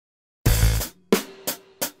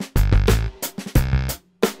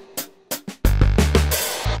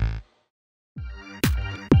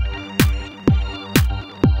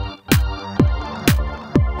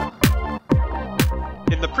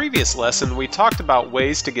previous lesson, we talked about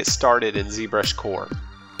ways to get started in ZBrushCore.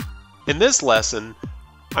 In this lesson,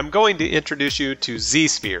 I'm going to introduce you to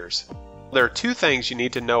ZSpheres. There are two things you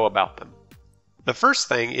need to know about them. The first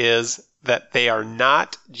thing is that they are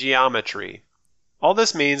not geometry. All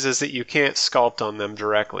this means is that you can't sculpt on them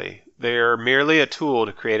directly. They are merely a tool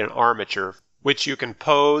to create an armature, which you can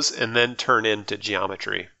pose and then turn into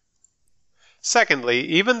geometry. Secondly,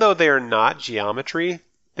 even though they are not geometry,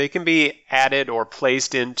 they can be added or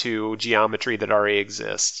placed into geometry that already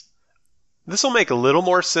exists. This will make a little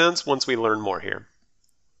more sense once we learn more here.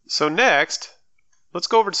 So next, let's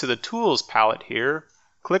go over to the Tools palette here,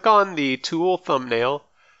 click on the tool thumbnail,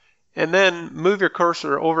 and then move your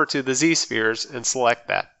cursor over to the ZSpheres and select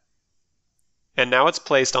that. And now it's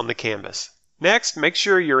placed on the canvas. Next, make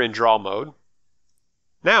sure you're in draw mode.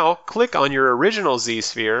 Now, click on your original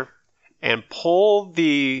ZSphere and pull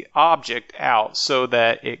the object out so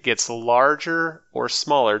that it gets larger or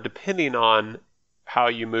smaller depending on how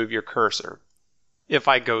you move your cursor. If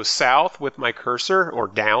I go south with my cursor or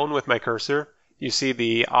down with my cursor, you see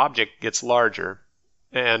the object gets larger.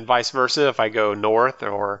 And vice versa, if I go north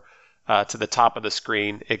or to the top of the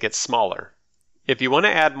screen, it gets smaller. If you want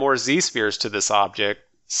to add more ZSpheres to this object,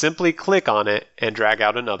 simply click on it and drag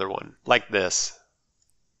out another one, like this.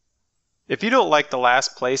 If you don't like the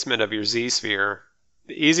last placement of your ZSphere,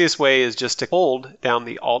 the easiest way is just to hold down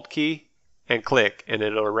the Alt key and click, and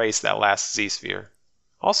it'll erase that last ZSphere.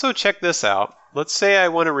 Also, check this out. Let's say I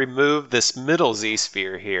want to remove this middle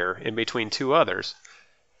ZSphere here in between two others.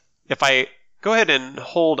 If I go ahead and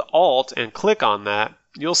hold Alt and click on that,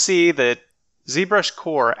 you'll see that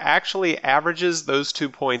ZBrushCore actually averages those 2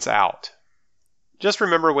 points out. Just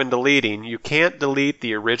remember, when deleting, you can't delete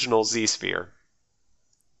the original ZSphere.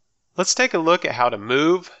 Let's take a look at how to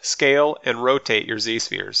move, scale, and rotate your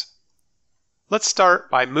ZSpheres. Let's start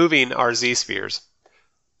by moving our ZSpheres.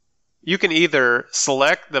 You can either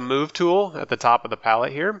select the Move tool at the top of the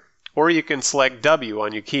palette here, or you can select W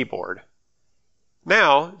on your keyboard.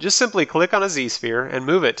 Now, just simply click on a ZSphere and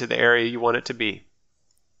move it to the area you want it to be.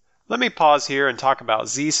 Let me pause here and talk about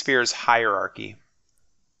ZSpheres Hierarchy.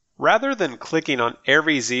 Rather than clicking on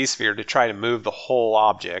every ZSphere to try to move the whole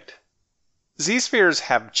object, ZSpheres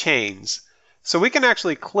have chains, so we can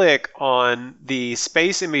actually click on the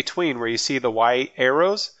space in between where you see the white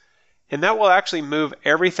arrows, and that will actually move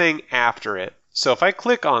everything after it. So if I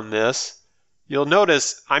click on this, you'll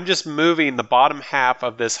notice I'm just moving the bottom half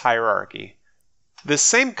of this hierarchy. This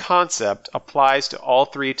same concept applies to all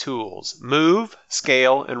three tools: Move,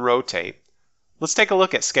 Scale, and Rotate. Let's take a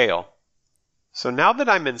look at Scale. So now that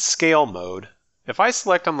I'm in Scale mode, if I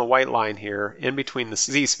select on the white line here in between the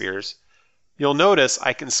ZSpheres, you'll notice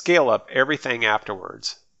I can scale up everything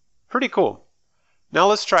afterwards. Pretty cool. Now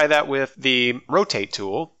let's try that with the Rotate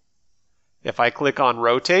tool. If I click on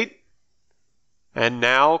Rotate, and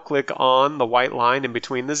now click on the white line in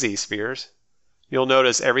between the ZSpheres, you'll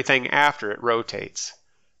notice everything after it rotates.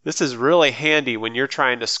 This is really handy when you're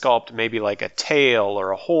trying to sculpt maybe like a tail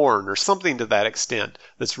or a horn or something to that extent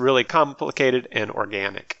that's really complicated and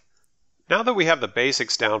organic. Now that we have the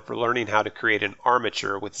basics down for learning how to create an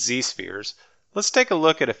armature with ZSpheres, let's take a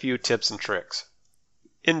look at a few tips and tricks.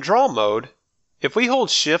 In draw mode, if we hold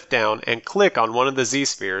Shift down and click on one of the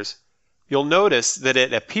ZSpheres, you'll notice that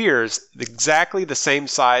it appears exactly the same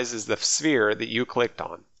size as the sphere that you clicked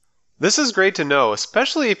on. This is great to know,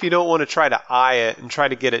 especially if you don't want to try to eye it and try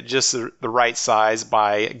to get it just the right size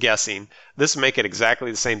by guessing. This will make it exactly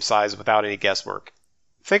the same size without any guesswork.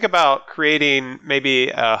 Think about creating maybe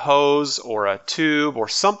a hose or a tube or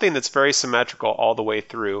something that's very symmetrical all the way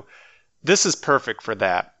through. This is perfect for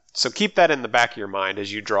that, so keep that in the back of your mind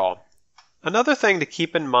as you draw. Another thing to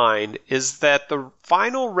keep in mind is that the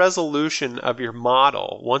final resolution of your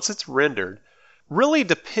model, once it's rendered, really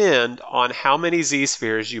depend on how many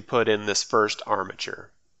ZSpheres you put in this first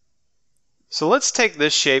armature. So let's take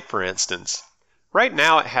this shape for instance. Right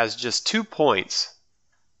now it has just 2 points.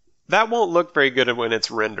 That won't look very good when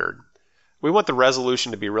it's rendered. We want the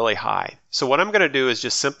resolution to be really high. So what I'm going to do is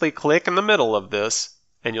just simply click in the middle of this,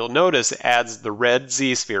 and you'll notice it adds the red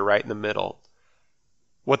ZSphere right in the middle.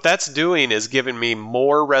 What that's doing is giving me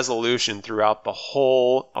more resolution throughout the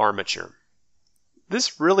whole armature.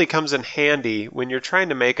 This really comes in handy when you're trying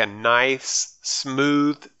to make a nice,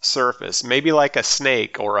 smooth surface, maybe like a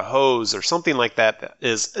snake or a hose or something like that that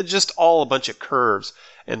is just all a bunch of curves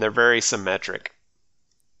and they're very symmetric.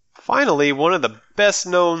 Finally, one of the best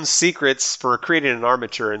known secrets for creating an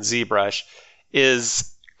armature in ZBrush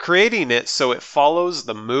is creating it so it follows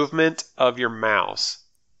the movement of your mouse.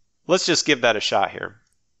 Let's just give that a shot here.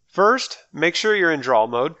 First, make sure you're in draw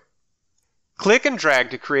mode. Click and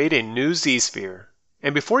drag to create a new ZSphere.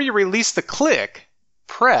 And before you release the click,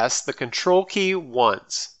 press the Control key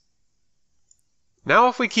once. Now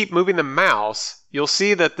if we keep moving the mouse, you'll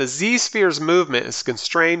see that the ZSpheres movement is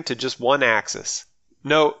constrained to just one axis.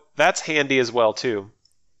 Note, that's handy as well too.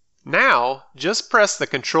 Now, just press the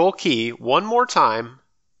Control key one more time,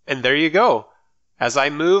 and there you go. As I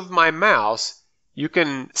move my mouse, you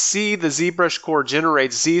can see the ZBrushCore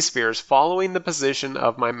generates ZSpheres following the position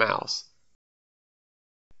of my mouse.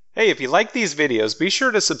 Hey, if you like these videos, be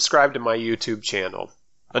sure to subscribe to my YouTube channel.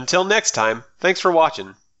 Until next time, thanks for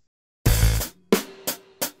watching.